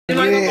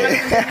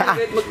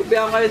Kahit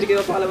magkupihan kayo, hindi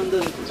kayo mapakalaman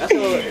doon.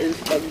 Kaso,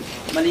 pag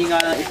mali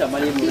nga ng isa,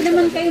 mali mo. Hindi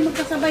naman kayo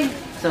magkasabay.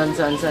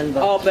 Saan ba?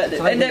 Oo, pwede.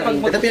 Hindi, pag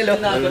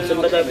magkupihan na. Saan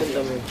ba tayo punta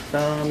mo? Sa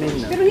amin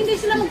na. Pero hindi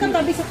sila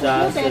magkatabi sa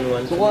kusot eh.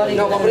 Kukuha rin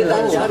ako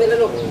kapritahan sa amin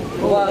ano?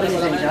 Kukuha rin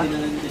siya.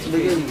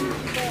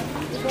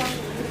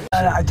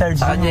 Naka-charge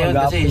sa kanya yun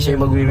kasi siya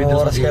yung magbibideo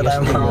sa kaya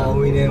tayo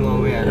makauwi na yung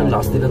mamaya. Ang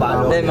lakas din ang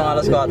talo. Hindi, mga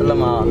alas 4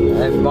 lang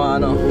mga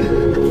ano.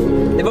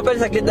 Di ba pwede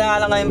saglit na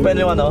nga lang ngayon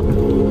pwede yung ano?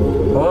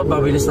 Oo,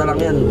 mabilis na lang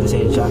yan.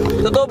 Lisensya.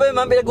 Totoo ba yun,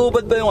 ma'am?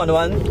 Pinag-ubad ba yung ano,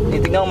 Juan?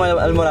 Titignan ko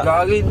almura.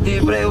 Gagi, hindi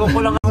pre. Ewan ko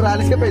lang.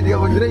 Morales ka, pwede ka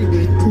mag-drive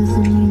eh.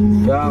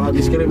 Kaya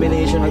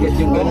ka-discrimination agad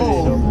yung gano'n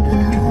eh, no?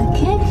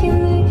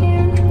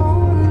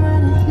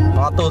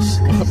 Mga tos.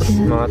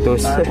 Mga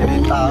tos.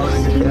 Tao na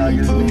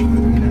ginagawa.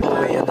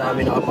 Ay, ang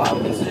dami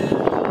nakapagod.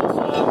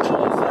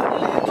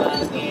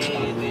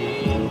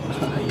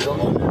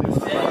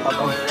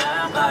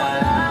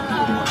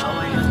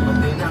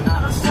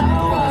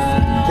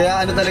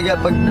 Kaya ano talaga,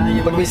 pag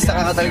may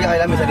saka ka talaga,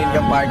 kailangan may sarili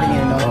kang parking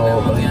eh, no?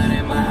 Oo.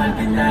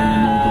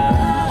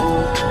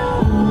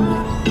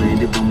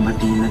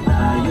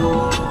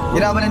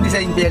 Ginawa ng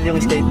design PL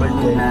yung skateboard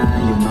ko eh.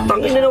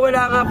 Tangin na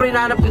wala nga pre,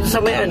 nahanap ko sa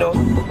may ano.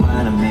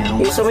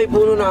 Yung sa may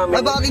puno namin.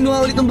 Ay, baka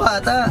kinuha ulit yung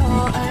bata.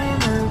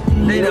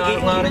 Hindi,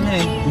 nga rin niya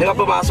eh. Hindi ka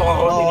pumasok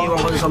ako,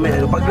 tiniwan ko sa may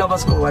ano.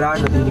 Paglabas ko, wala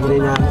na, hindi ko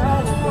na inahanap.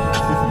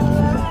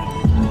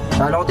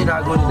 Kala ko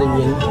tinago ni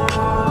Daniel.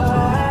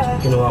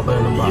 Kinuha pa na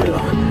ng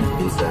bata.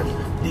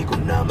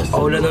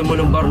 Paulanan mo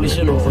ng varnish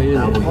yun, okay yun.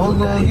 Oo,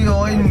 okay.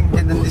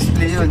 Gandang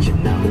display yun.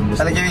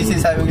 Talaga yung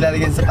sinasabi mo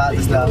lalagyan sa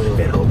sapatos lang.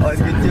 Oh,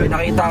 good yun.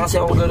 Nakita kasi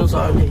ako gano'n sa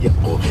ano.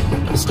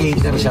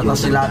 Skater siya,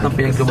 tapos lahat ng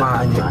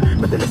pinagdumaan niya.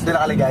 Madalas na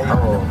nakalagay.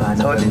 Oo.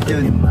 Solid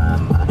yun.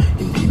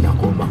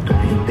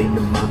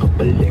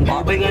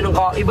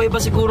 Iba-iba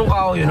sigurong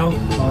kao yun, no?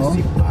 Oo.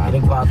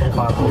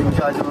 Pinagpatong-patong.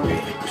 Masyado.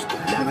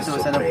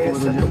 Nagasusa ng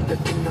puno yun.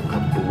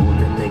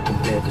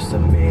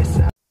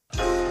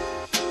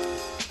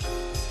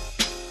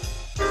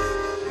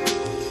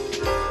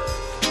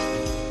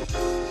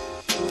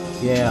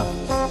 Yeah.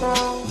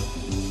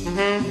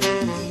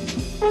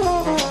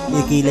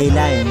 Icky,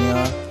 Laylayan, yo.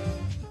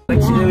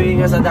 Nagsinuwi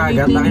nga sa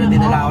dagat, nakita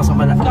dinala ako sa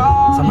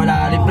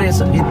malalim pre.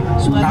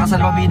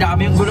 Nakasalbabida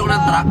kami yung gulong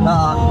ng truck.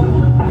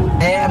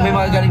 Eh, may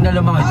mga galing na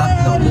lumangoy,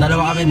 tatlo.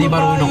 Dalawa kami hindi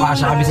marunong,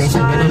 kasya kami sa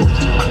isang ganun.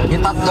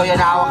 Yung tatlo,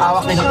 yan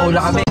hawak-hawak,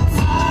 tinutulak kami.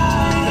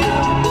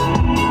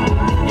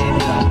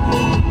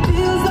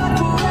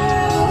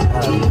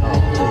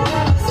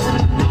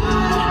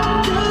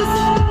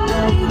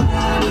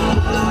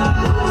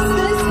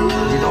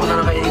 Dito ko na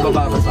lang kayo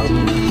ibababa sa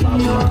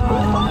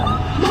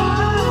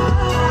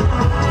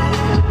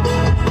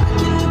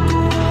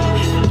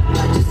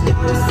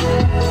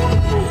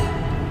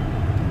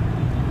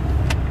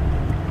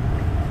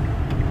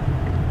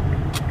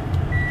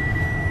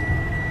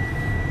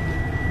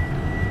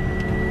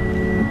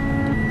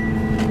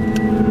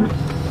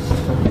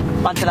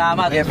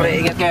Salamat. Okay,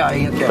 pre, ingat kayo,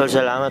 ingat kayo. Tol,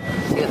 salamat.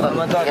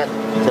 Ingat.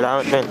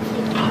 Salamat, man.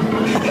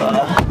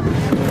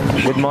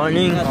 Good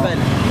morning. Ay,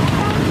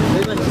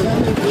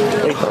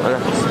 wala.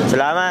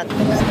 Salamat.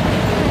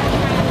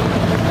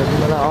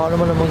 Wala ako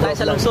naman namang Tayo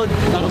sa lungsod.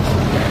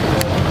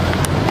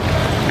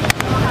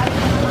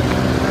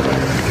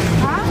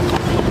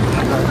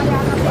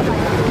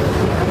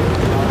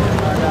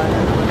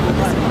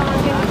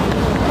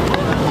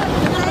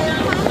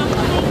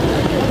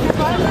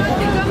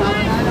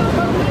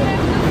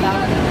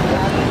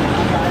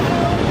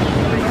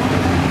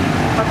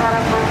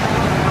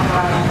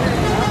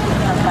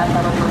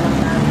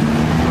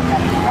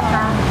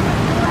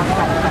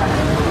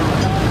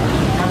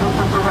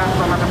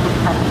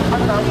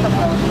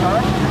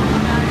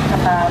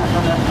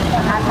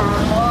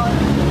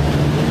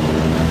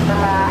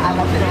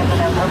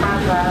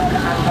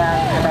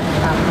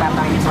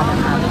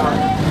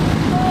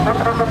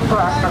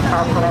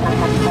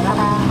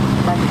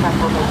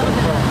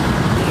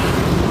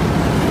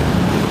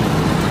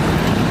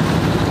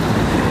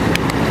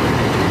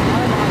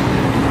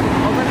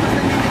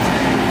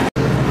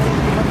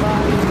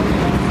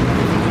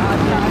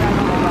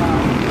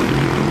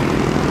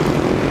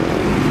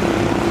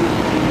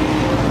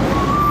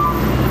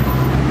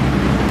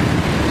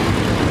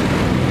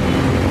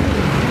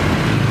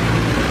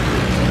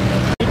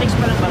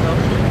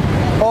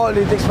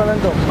 Litex pa lang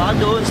to. Baka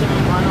doon sa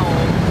ano,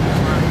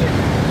 market.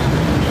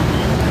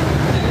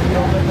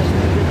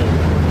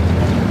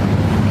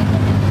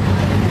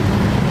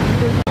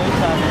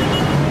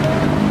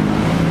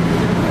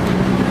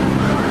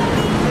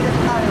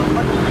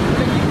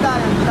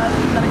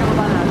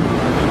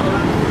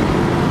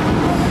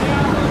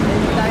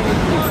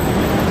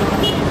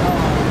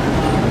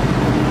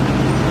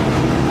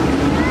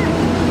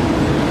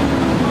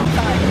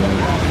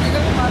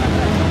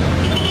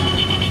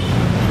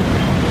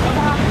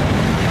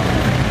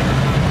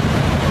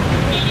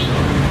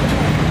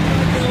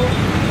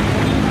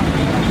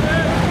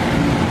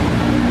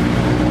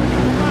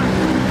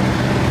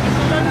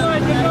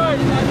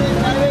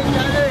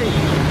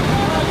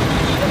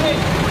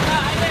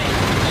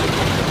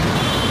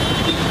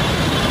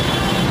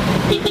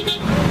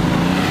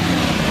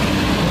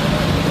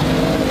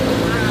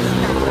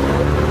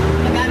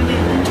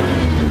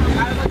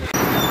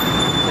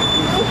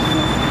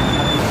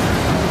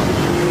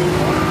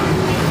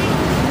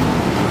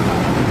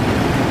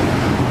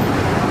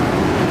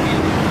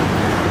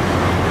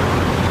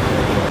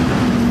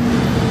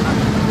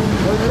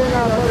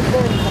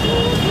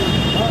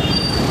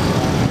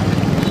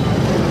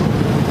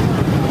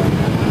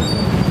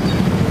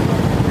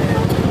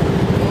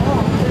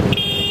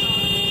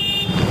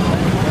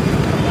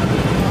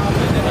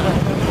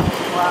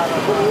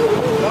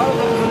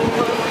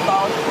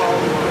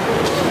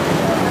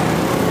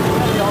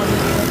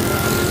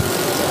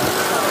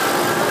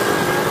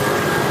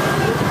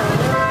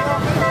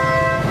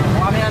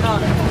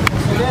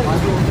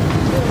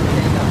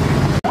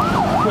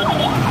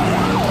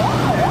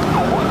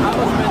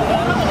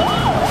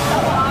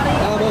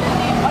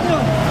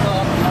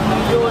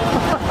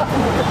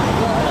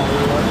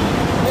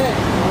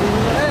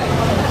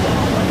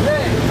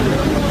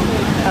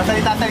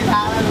 Salita-salita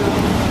ka lang.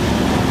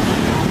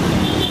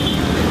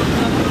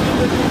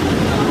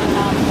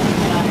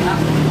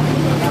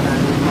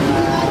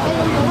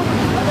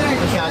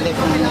 Masyali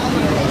po.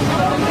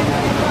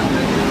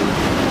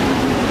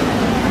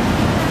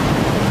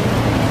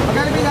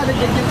 Magkano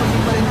pinalagyan dyan pag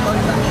pa rin ko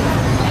ulit ang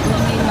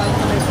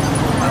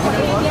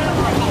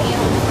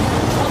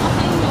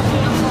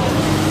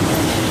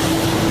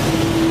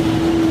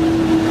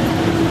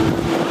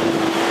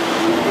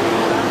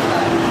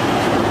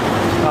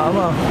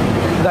tama.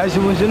 Dahil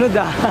sumusunod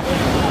ah.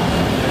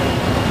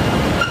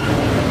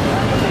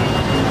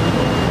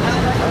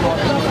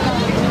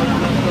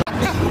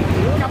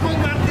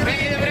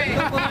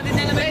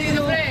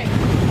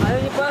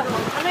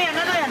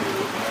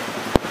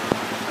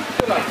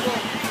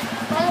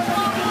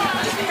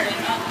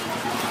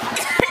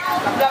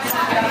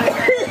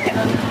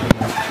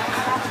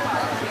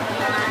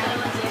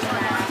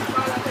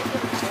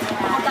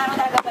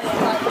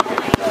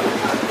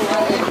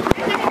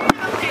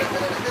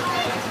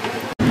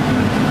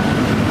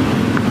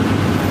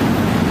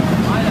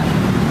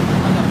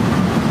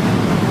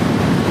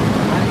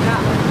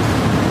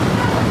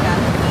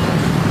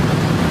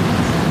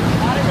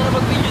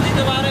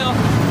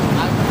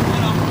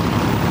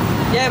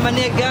 Yeah,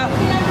 manig ka.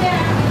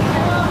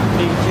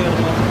 Picture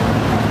mo.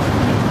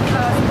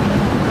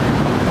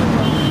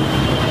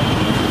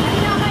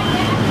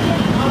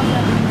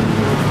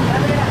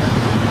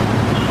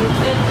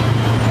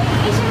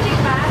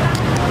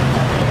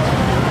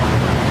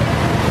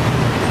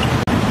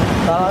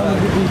 Parang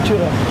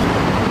mag-picture ah.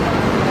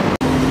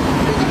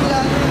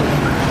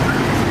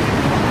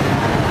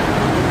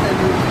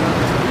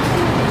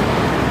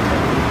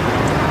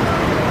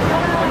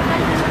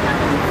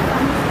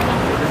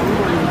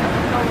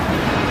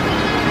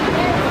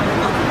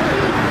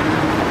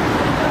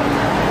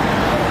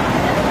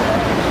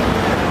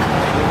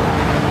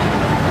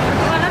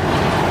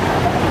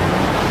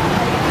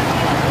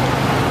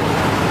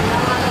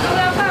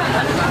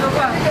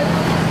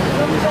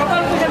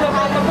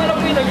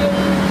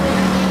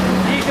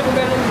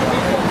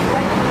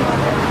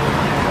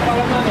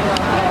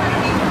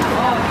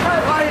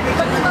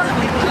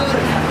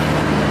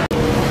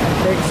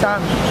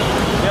 Exam.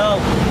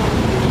 Yo.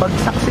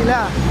 Bagsak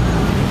sila.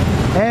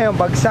 Yung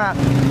bagsak.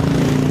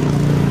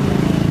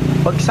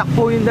 Bagsak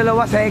po yung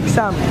dalawa sa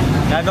exam.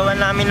 Gagawa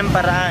namin ng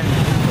paraan.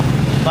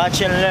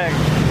 Watch and learn.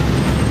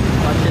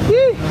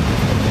 Yee!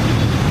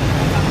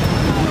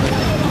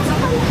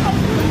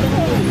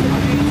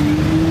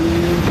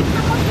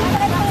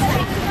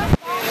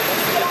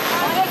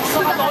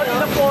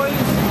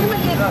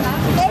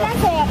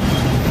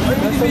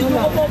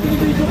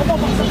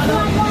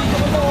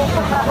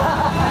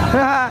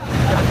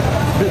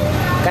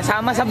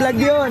 Kasama sa vlog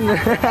yun.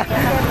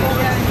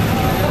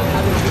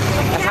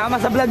 Kasama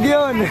sa vlog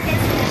yun.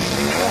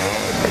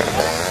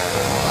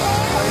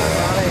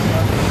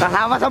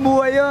 Kasama sa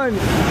buhay yun.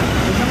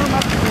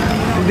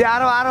 Hindi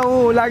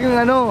araw-araw, laging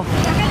ano.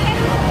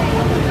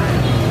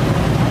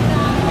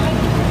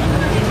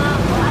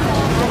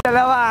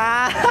 Dalawa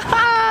ha.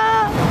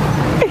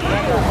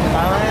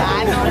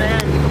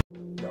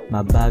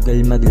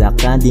 Mabagal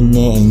maglakad,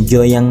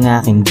 ine-enjoy ang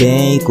aking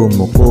day.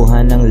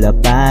 Kumukuha ng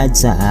lapad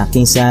sa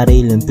aking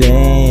sariling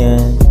play.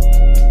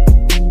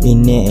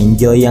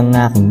 Ine-enjoy ang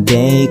aking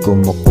day.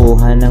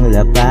 Kumukuha ng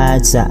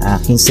lapad sa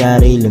aking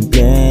sariling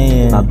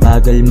play.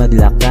 Mabagal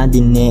maglakad,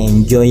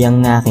 ine-enjoy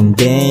ang aking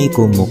day.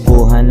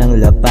 Kumukuha ng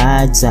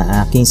lapad sa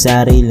aking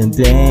sariling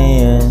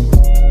play.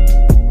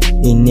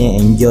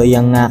 Ine-enjoy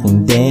ang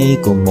aking day.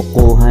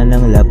 Kumukuha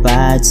ng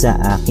lapad sa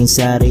aking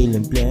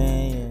sariling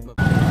play.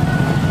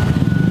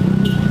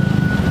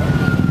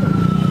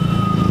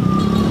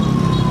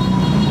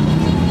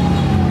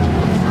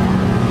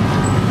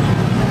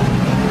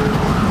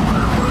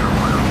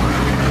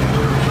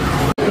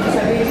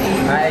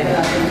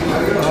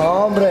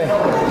 Hombre.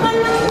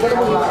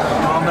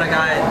 Hombre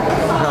kain.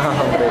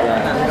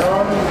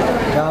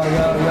 Yaw,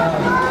 yaw, yaw.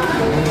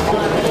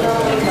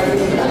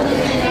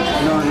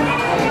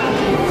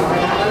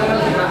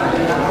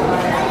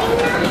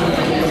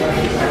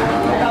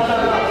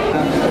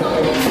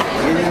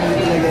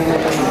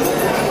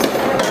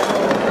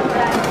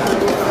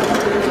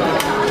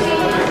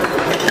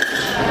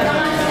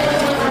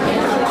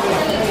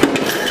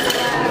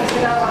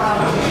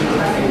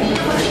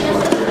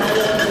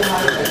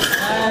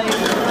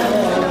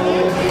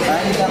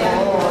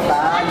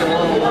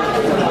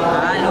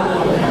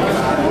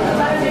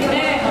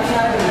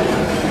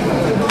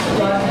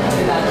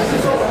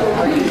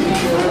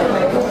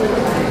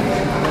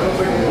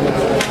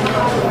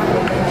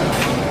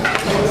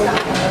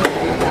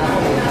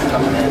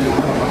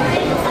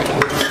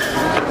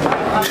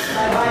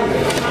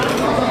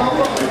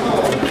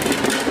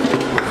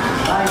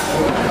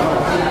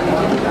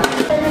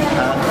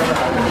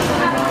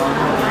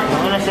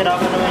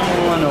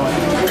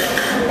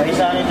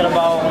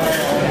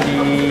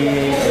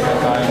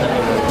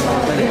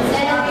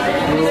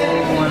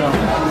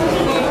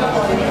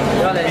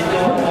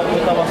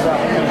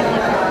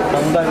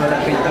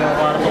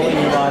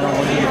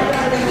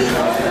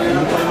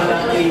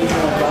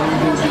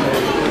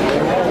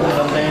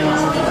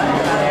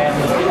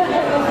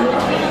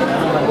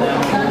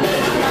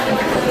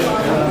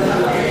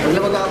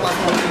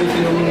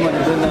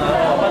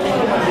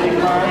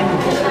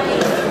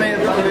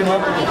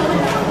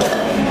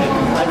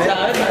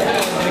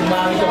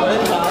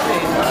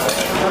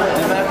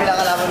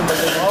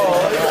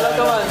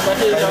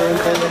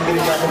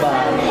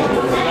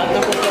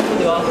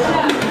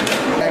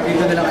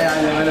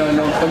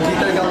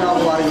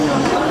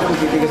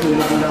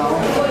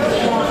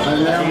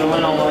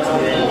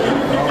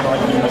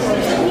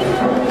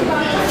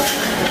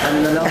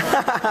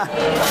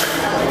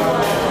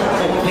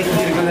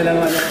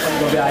 lang ano,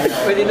 pagbabiyahe.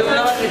 Pwede naman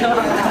naman.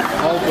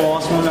 Oo,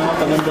 bukas mo naman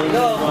pagandahin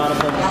yung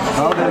kwarto.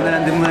 Oo, pero na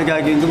lang din muna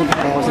gagawin ko.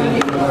 Magpapakawas na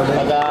lang.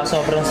 Pag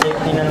sobrang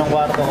safety na ng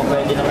kwarto ko,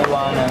 pwede nang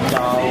iwanan,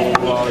 tsaka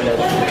uuwa ulit.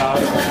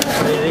 Tapos,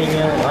 rin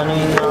yung ano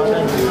yung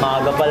natin,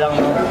 maaga pa lang,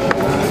 no?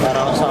 Para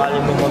kung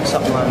sakaling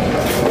bumagsak man.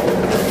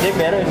 Hindi,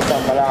 pero yun,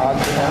 papalakad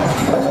din na.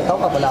 Ikaw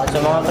ka pala. Sa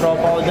mga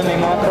tropa ko doon, may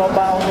mga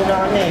tropa ako doon na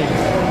ano eh,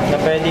 na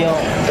pwede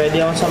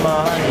akong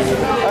samahan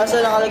eh. Asa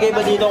nakalagay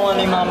ba dito kung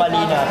ano yung mga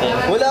mali natin?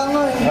 Wala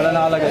nga eh. Wala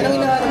nakalagay. Anong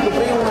hinahanap ko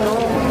pre yung ano?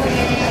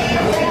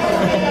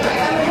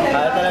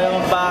 Kaya talaga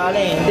magpakala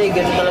eh. Hindi,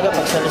 ganito talaga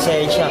pag sa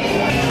lisensya.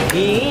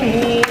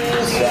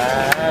 Inis sa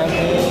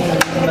aking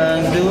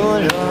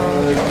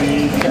magdulog,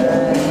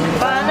 ika'y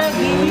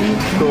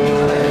panaginip ko.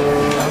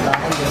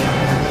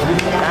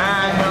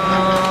 Ano?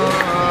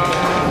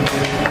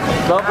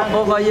 Tropa ko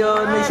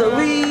ngayon, may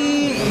SAWI!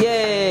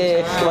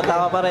 Yes!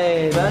 Tumatawa pa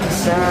rin.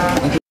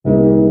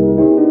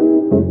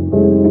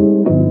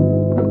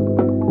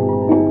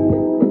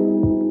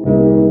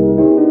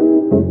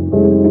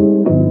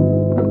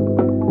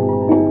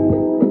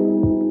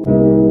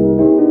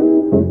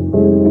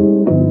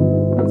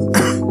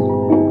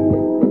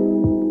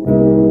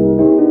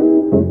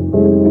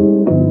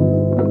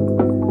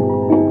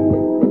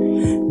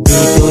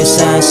 Dito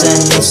sa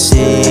San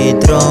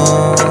Isidro,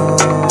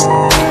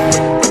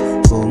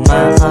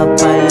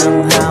 kumakapal ang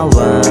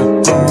hawak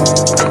ko.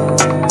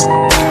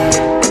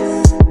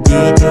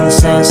 Dito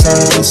sa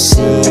San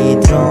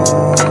Isidro,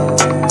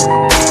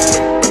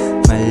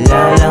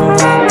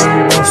 malalanghap ang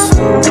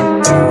puso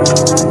ko.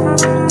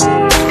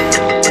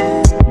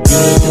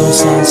 Dito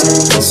sa San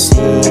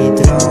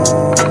Isidro,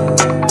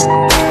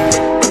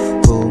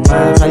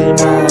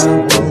 kumakalma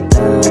ang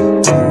utak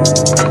ko.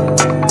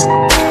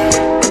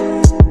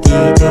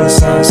 Dito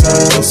sa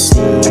San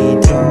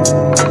Isidro,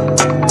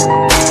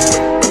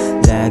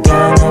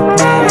 laganap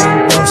na ang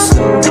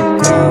puso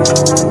ko.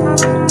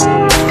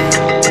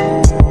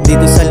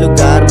 Dito sa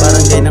lugar,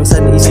 barangay ng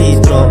San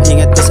Isidro,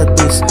 ingat ka sa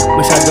tus,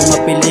 masyadong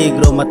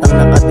mapeligro. Matang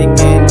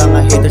nakatingin, mga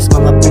haters,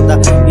 mga puta,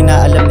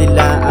 inaalam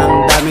nila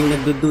ang daming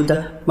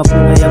nagdududa.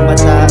 Mapungay ang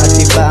mata at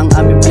iba ang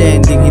aming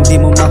blending, hindi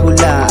mo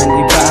mahulaan,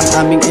 iba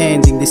ang aming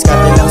ending.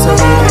 Diskarte lang sa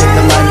ulo, at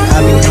naman ang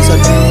aming reason,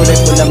 kulay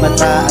pula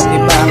mata at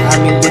iba ang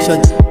aming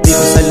vision.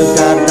 Dito sa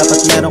lugar, dapat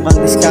meron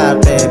kang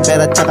diskarte,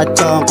 pera tsaka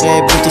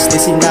chonke, bitches di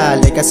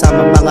sinali.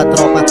 Kasama mga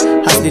tropa,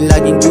 has din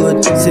laging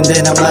good,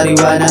 sinde ng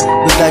marijuana.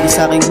 Good lagi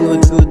sa aking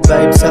hood, good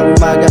vibes sa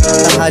umaga.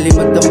 Tanghali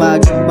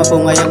magdamag,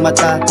 mapungay ang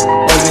mata,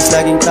 always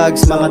laging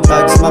tags, mga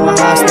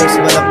hustlers.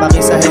 Walang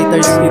paki sa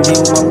haters, hindi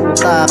mo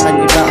mamutakan,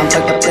 iba ang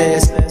pagkapte